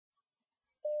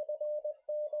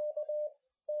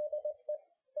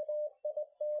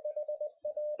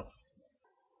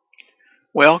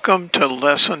Welcome to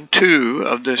Lesson 2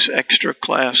 of this extra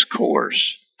class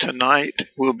course. Tonight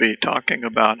we'll be talking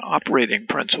about operating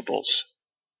principles.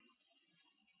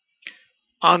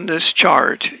 On this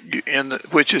chart,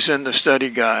 which is in the study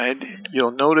guide,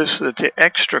 you'll notice that the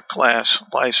extra class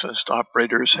licensed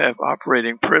operators have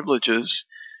operating privileges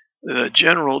that a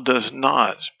general does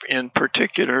not. In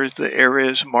particular, the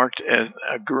areas marked as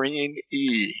a green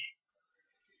E.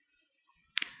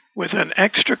 With an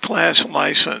extra class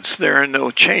license, there are no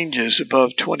changes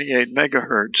above 28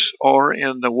 megahertz or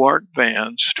in the WART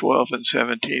bands 12 and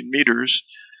 17 meters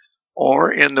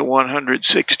or in the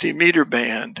 160 meter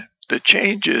band. The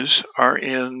changes are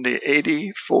in the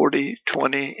 80, 40,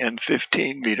 20, and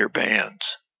 15 meter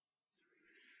bands.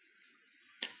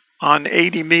 On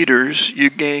 80 meters, you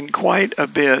gain quite a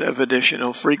bit of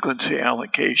additional frequency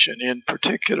allocation, in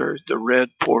particular the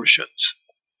red portions.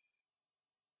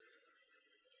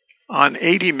 On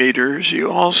 80 meters, you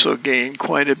also gain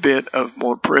quite a bit of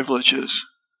more privileges.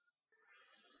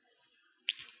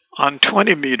 On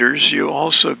 20 meters, you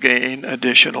also gain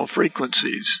additional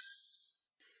frequencies.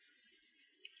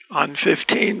 On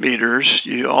 15 meters,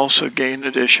 you also gain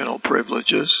additional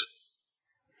privileges.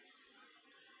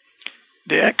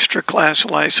 The extra class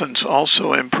license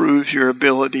also improves your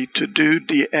ability to do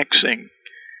DXing,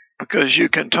 because you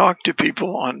can talk to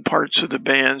people on parts of the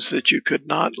bands that you could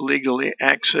not legally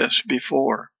access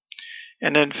before.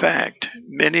 And in fact,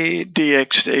 many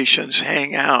DX stations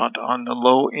hang out on the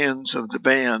low ends of the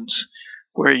bands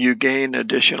where you gain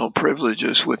additional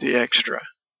privileges with the extra.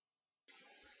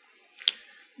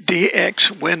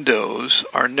 DX windows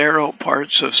are narrow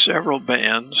parts of several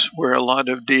bands where a lot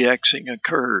of DXing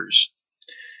occurs.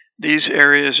 These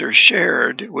areas are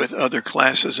shared with other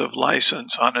classes of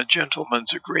license on a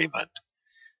gentleman's agreement.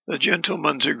 The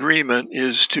gentleman's agreement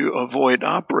is to avoid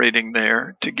operating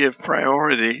there to give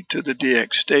priority to the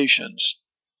DX stations.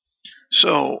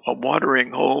 So, a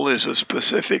watering hole is a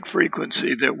specific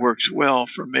frequency that works well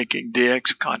for making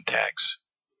DX contacts.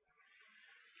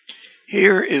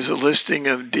 Here is a listing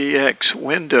of DX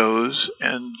windows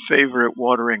and favorite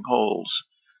watering holes.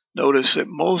 Notice that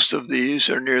most of these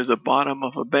are near the bottom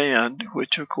of a band,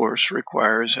 which of course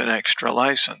requires an extra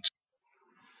license.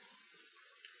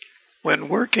 When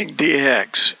working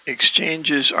DX,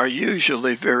 exchanges are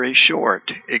usually very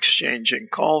short, exchanging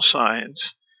call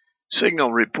signs,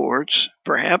 signal reports,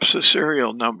 perhaps a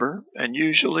serial number, and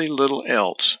usually little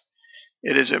else.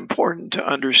 It is important to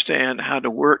understand how to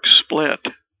work split.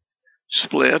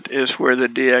 Split is where the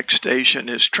DX station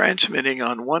is transmitting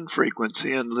on one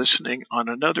frequency and listening on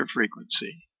another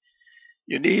frequency.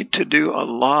 You need to do a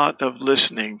lot of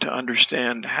listening to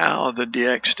understand how the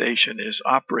DX station is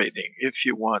operating if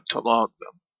you want to log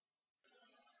them.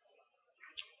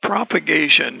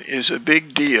 Propagation is a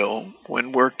big deal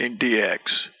when working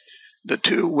DX. The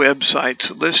two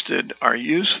websites listed are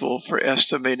useful for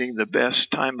estimating the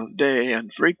best time of day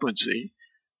and frequency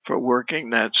for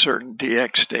working that certain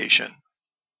DX station.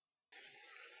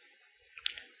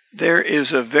 There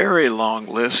is a very long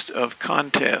list of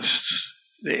contests.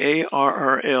 The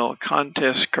APRS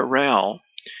Contest Corral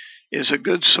is a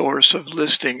good source of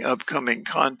listing upcoming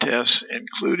contests,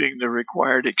 including the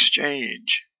required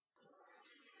exchange.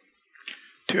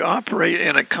 To operate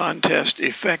in a contest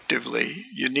effectively,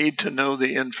 you need to know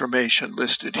the information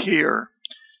listed here,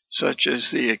 such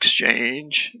as the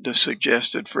exchange, the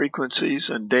suggested frequencies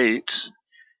and dates,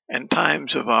 and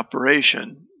times of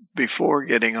operation before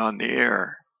getting on the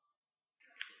air.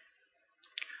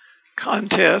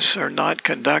 Contests are not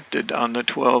conducted on the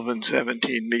 12 and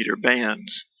 17 meter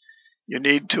bands. You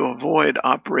need to avoid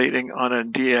operating on a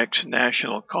DX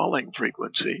national calling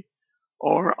frequency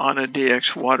or on a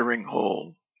DX watering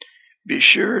hole. Be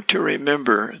sure to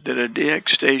remember that a DX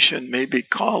station may be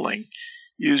calling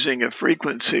using a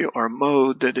frequency or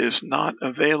mode that is not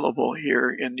available here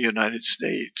in the United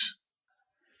States.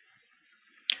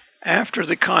 After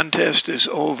the contest is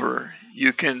over,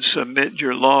 you can submit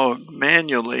your log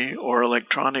manually or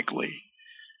electronically.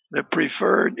 The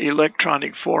preferred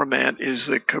electronic format is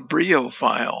the Cabrillo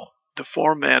file, the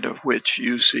format of which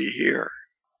you see here.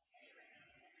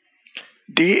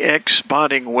 DX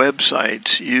spotting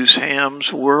websites use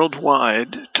hams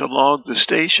worldwide to log the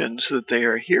stations that they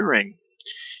are hearing.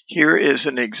 Here is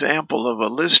an example of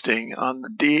a listing on the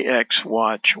DX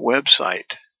Watch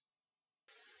website.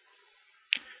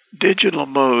 Digital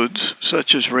modes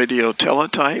such as radio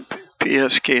teletype,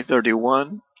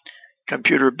 PSK31,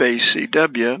 computer-based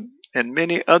CW, and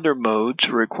many other modes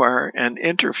require an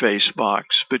interface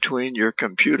box between your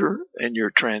computer and your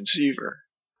transceiver.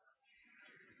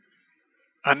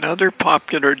 Another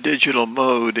popular digital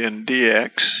mode in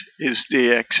DX is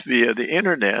DX via the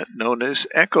Internet, known as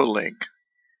Echolink.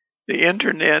 The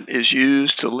Internet is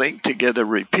used to link together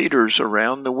repeaters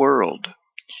around the world.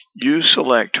 You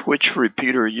select which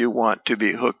repeater you want to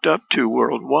be hooked up to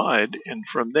worldwide, and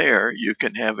from there you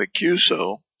can have a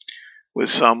QSO with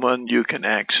someone who can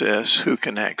access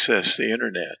the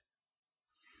Internet.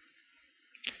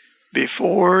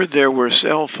 Before there were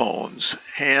cell phones,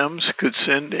 hams could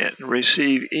send and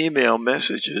receive email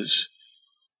messages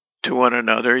to one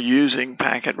another using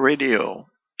packet radio.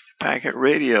 Packet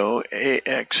radio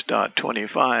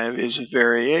AX.25 is a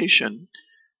variation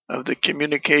of the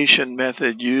communication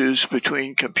method used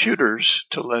between computers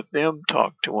to let them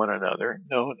talk to one another,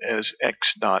 known as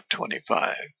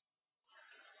X.25.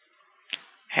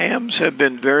 Hams have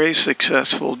been very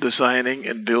successful designing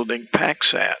and building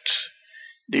PackSats.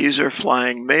 These are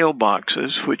flying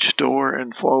mailboxes which store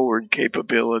and forward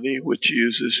capability which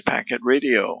uses packet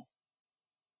radio.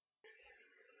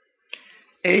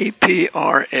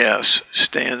 APRS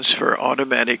stands for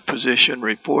Automatic Position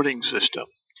Reporting System.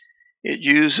 It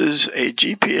uses a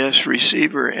GPS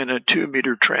receiver and a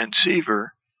 2-meter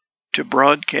transceiver to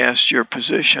broadcast your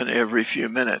position every few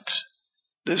minutes.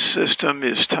 This system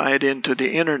is tied into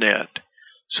the Internet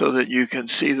so that you can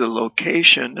see the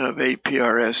location of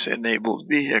APRS-enabled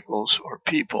vehicles or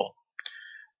people.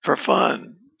 For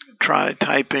fun, try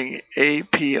typing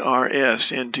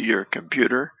APRS into your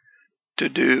computer to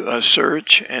do a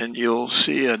search, and you'll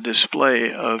see a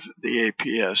display of the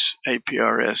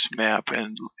APRS map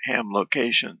and ham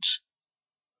locations.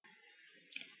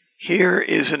 Here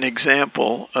is an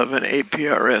example of an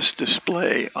APRS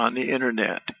display on the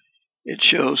Internet. It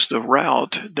shows the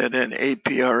route that an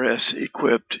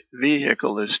APRS-equipped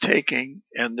vehicle is taking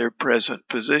and their present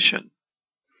position.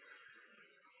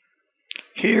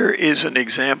 Here is an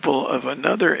example of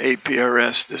another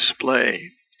APRS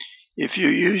display. If you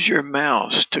use your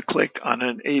mouse to click on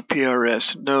an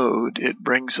APRS node, it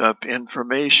brings up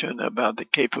information about the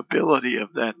capability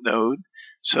of that node,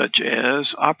 such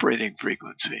as operating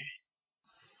frequency.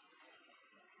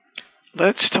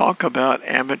 Let's talk about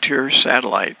amateur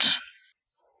satellites.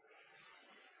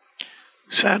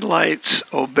 Satellites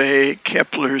obey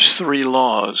Kepler's 3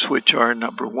 laws, which are: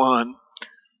 number 1,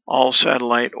 all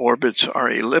satellite orbits are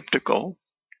elliptical;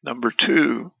 number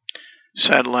 2,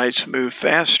 satellites move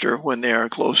faster when they are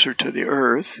closer to the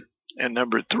Earth; and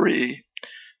number 3,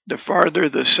 the farther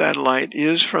the satellite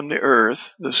is from the Earth,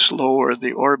 the slower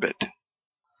the orbit.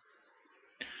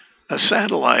 A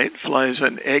satellite flies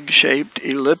an egg-shaped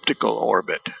elliptical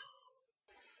orbit.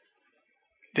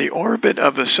 The orbit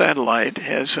of a satellite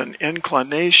has an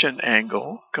inclination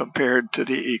angle compared to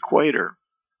the equator.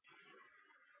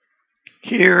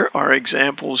 Here are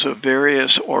examples of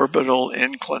various orbital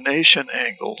inclination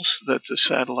angles that the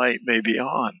satellite may be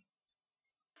on.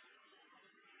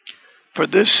 For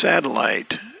this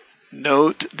satellite,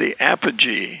 note the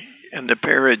apogee and the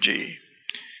perigee.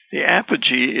 The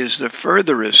apogee is the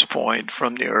furthest point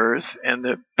from the Earth, and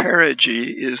the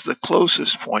perigee is the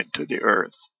closest point to the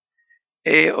Earth.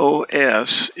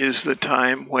 AOS is the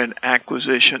time when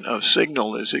acquisition of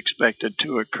signal is expected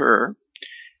to occur,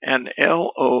 and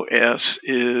LOS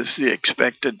is the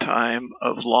expected time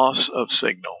of loss of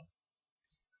signal.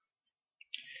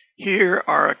 Here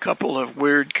are a couple of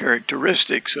weird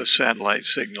characteristics of satellite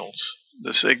signals.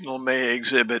 The signal may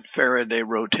exhibit Faraday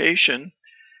rotation,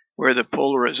 where the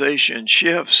polarization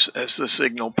shifts as the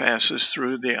signal passes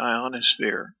through the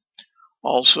ionosphere.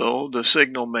 Also, the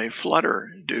signal may flutter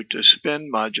due to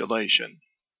spin modulation.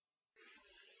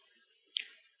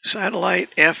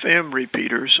 Satellite FM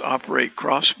repeaters operate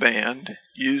cross-band,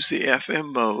 use the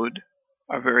FM mode,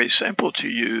 are very simple to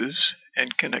use,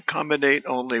 and can accommodate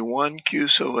only one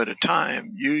QSO at a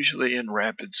time, usually in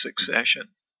rapid succession.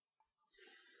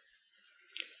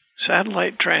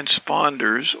 Satellite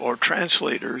transponders or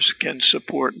translators can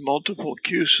support multiple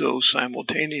QSOs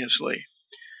simultaneously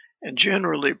and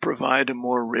generally provide a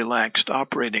more relaxed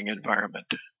operating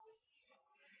environment.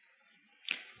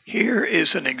 Here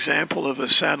is an example of a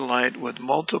satellite with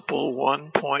multiple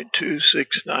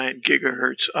 1.269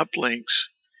 GHz uplinks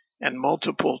and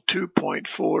multiple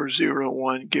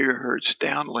 2.401 GHz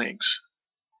downlinks.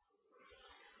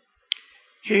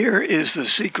 Here is the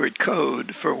secret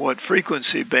code for what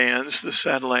frequency bands the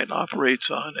satellite operates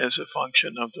on as a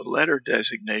function of the letter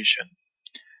designation.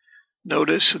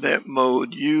 Notice that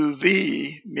mode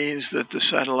UV means that the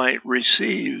satellite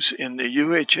receives in the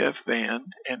UHF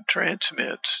band and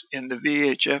transmits in the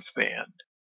VHF band.